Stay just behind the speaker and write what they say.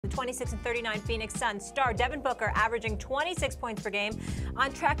The 26-39 Phoenix Suns star Devin Booker averaging 26 points per game,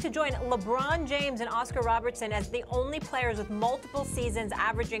 on track to join LeBron James and Oscar Robertson as the only players with multiple seasons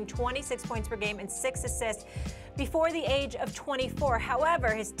averaging 26 points per game and 6 assists before the age of 24.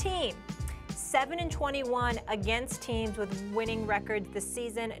 However, his team 7-21 against teams with winning records this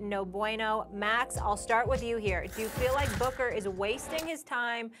season. No bueno. Max, I'll start with you here. Do you feel like Booker is wasting his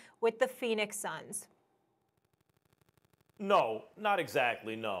time with the Phoenix Suns? No, not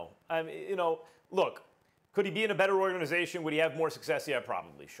exactly, no. I mean, look, could he be in a better organization? Would he have more success? Yeah,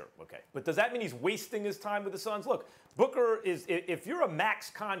 probably, sure, okay. But does that mean he's wasting his time with the Suns? Look, Booker is, if you're a max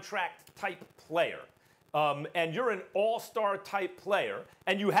contract type player, and you're an all-star type player,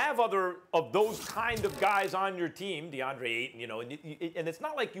 and you have other of those kind of guys on your team, DeAndre Ayton, and it's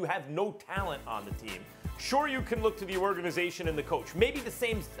not like you have no talent on the team. Sure, you can look to the organization and the coach. Maybe the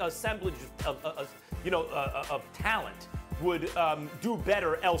same assemblage of talent would do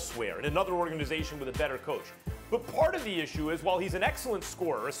better elsewhere in another organization with a better coach. But part of the issue is, while he's an excellent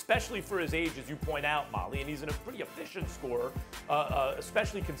scorer, especially for his age, as you point out, Molly, and he's a pretty efficient scorer,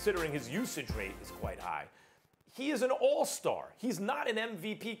 especially considering his usage rate is quite high, he is an all-star. He's not an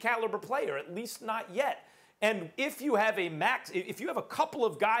MVP caliber player, at least not yet. And if you have a couple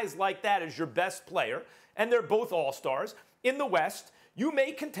of guys like that as your best player, and they're both all-stars, in the West, you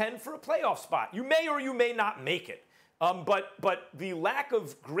may contend for a playoff spot. You may or you may not make it. But the lack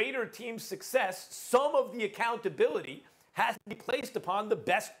of greater team success, some of the accountability has to be placed upon the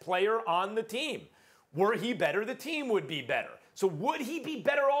best player on the team. Were he better, the team would be better. So would he be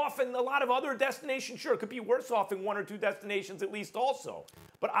better off in a lot of other destinations? Sure, it could be worse off in one or two destinations at least also.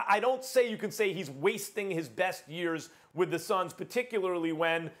 But I don't say you can say he's wasting his best years with the Suns, particularly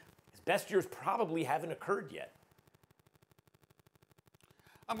when his best years probably haven't occurred yet.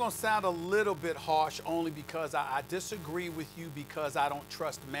 I'm going to sound a little bit harsh only because I disagree with you because I don't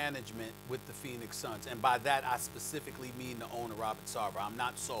trust management with the Phoenix Suns. And by that, I specifically mean the owner, Robert Sarver. I'm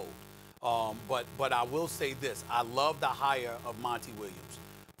not sold. But I will say this. I love the hire of Monty Williams.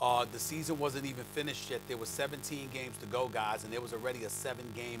 The season wasn't even finished yet. There were 17 games to go, guys, and there was already a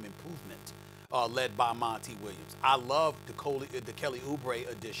 7-game improvement led by Monty Williams. I love the Kelly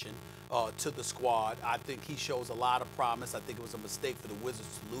Oubre addition to the squad. I think he shows a lot of promise. I think it was a mistake for the Wizards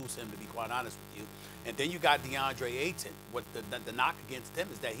to lose him, to be quite honest with you. And then you got DeAndre Ayton. What the knock against him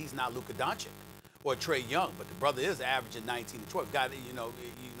is that he's not Luka Doncic or Trae Young, but the brother is averaging 19 and 12. Got he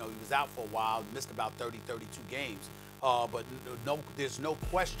was out for a while, missed about 30, 32 games. But there's no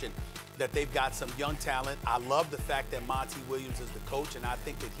question that they've got some young talent. I love the fact that Monty Williams is the coach, and I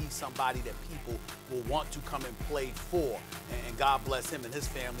think that he's somebody that people will want to come and play for. And God bless him and his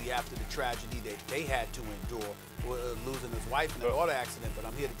family after the tragedy that they had to endure, losing his wife in an auto accident. But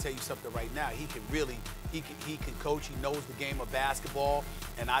I'm here to tell you something right now. He can coach. He knows the game of basketball,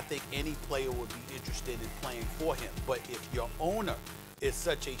 and I think any player would be interested in playing for him. But if your owner is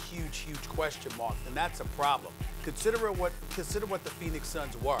such a huge, huge question mark, then that's a problem. Consider what the Phoenix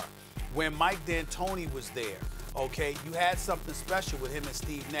Suns were. When Mike D'Antoni was there, okay, you had something special with him and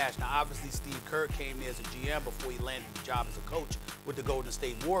Steve Nash. Now, obviously, Steve Kerr came there as a GM before he landed the job as a coach with the Golden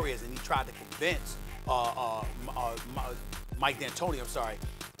State Warriors, and he tried to convince Mike D'Antoni,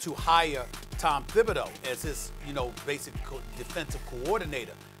 to hire Tom Thibodeau as his, basic defensive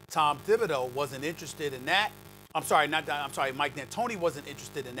coordinator. Tom Thibodeau wasn't interested in that. Mike D'Antoni wasn't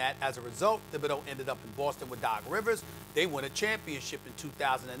interested in that. As a result, Thibodeau ended up in Boston with Doc Rivers. They won a championship in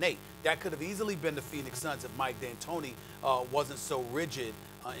 2008. That could have easily been the Phoenix Suns if Mike D'Antoni wasn't so rigid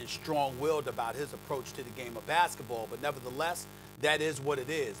and strong-willed about his approach to the game of basketball. But nevertheless, that is what it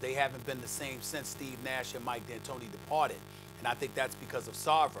is. They haven't been the same since Steve Nash and Mike D'Antoni departed. And I think that's because of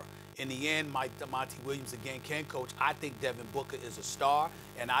Sarver. In the end, Monty Williams again can coach. I think Devin Booker is a star,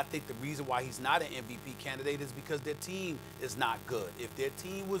 and I think the reason why he's not an MVP candidate is because their team is not good. If their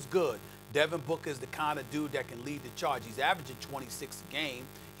team was good, Devin Booker is the kind of dude that can lead the charge. He's averaging 26 a game.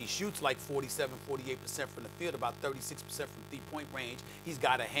 He shoots like 47, 48% from the field, about 36% from three-point range. He's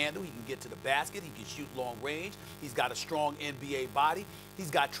got a handle. He can get to the basket. He can shoot long range. He's got a strong NBA body.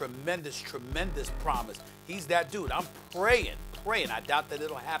 He's got tremendous, tremendous promise. He's that dude. I'm praying. I doubt that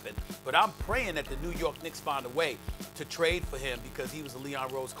it'll happen, but I'm praying that the New York Knicks find a way to trade for him because he was a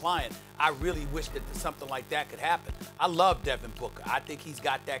Leon Rose client. I really wish that something like that could happen. I love Devin Booker. I think he's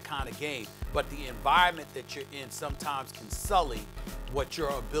got that kind of game, but the environment that you're in sometimes can sully what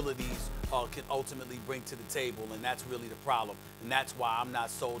your abilities can ultimately bring to the table, and that's really the problem. And that's why I'm not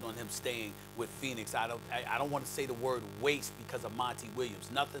sold on him staying with Phoenix. I don't want to say the word waste because of Monty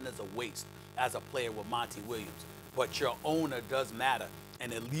Williams. Nothing is a waste as a player with Monty Williams. But your owner does matter,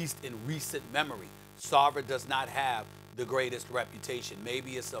 and at least in recent memory, Sarver does not have the greatest reputation.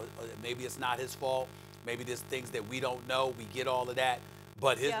 Maybe it's not his fault. Maybe there's things that we don't know. We get all of that.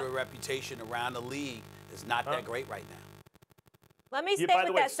 But his reputation around the league is not that great right now. Let me stay by with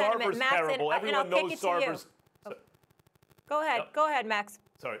the way, that sentiment, Sarver's Max, terrible. and I'll Everyone kick it knows to you. Sarver's. Go ahead. Go ahead, Max.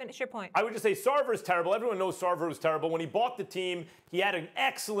 Sorry. Finish your point. I would just say Sarver's terrible. Everyone knows Sarver was terrible. When he bought the team, he had an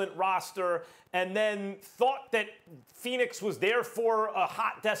excellent roster and then thought that Phoenix was therefore a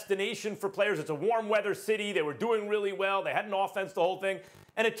hot destination for players. It's a warm weather city. They were doing really well. They had an offense, the whole thing.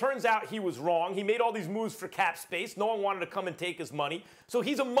 And it turns out he was wrong. He made all these moves for cap space. No one wanted to come and take his money. So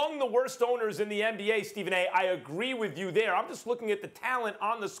he's among the worst owners in the NBA, Stephen A. I agree with you there. I'm just looking at the talent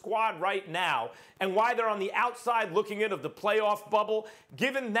on the squad right now and why they're on the outside looking in of the playoff bubble.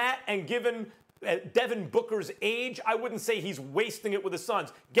 Given that and given Devin Booker's age, I wouldn't say he's wasting it with the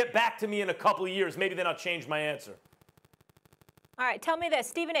Suns. Get back to me in a couple of years. Maybe then I'll change my answer. All right, tell me this.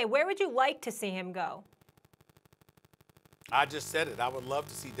 Stephen A., where would you like to see him go? I just said it. I would love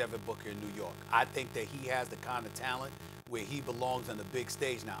to see Devin Booker in New York. I think that he has the kind of talent where he belongs on the big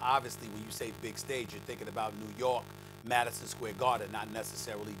stage. Now, obviously, when you say big stage, you're thinking about New York, Madison Square Garden, not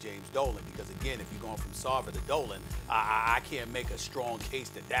necessarily James Dolan. Because, again, if you're going from Sarver to Dolan, I can't make a strong case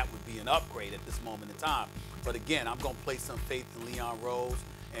that that would be an upgrade at this moment in time. But, again, I'm going to place some faith in Leon Rose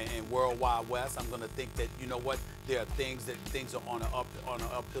and World Wide West. I'm going to think that, you know what, there are things are on an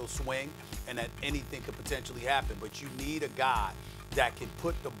uphill swing and that anything could potentially happen. But you need a guy that can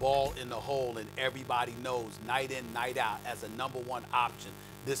put the ball in the hole and everybody knows night in, night out as a #1 option.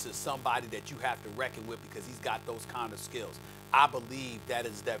 This is somebody that you have to reckon with because he's got those kind of skills. I believe that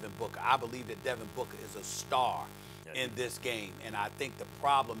is Devin Booker. I believe that Devin Booker is a star in this game. And I think the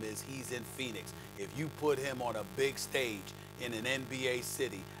problem is he's in Phoenix. If you put him on a big stage in an NBA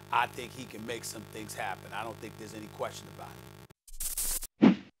city, I think he can make some things happen. I don't think there's any question about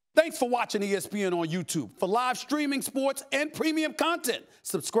it. Thanks for watching ESPN on YouTube. For live streaming sports and premium content,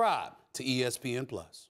 subscribe to ESPN+.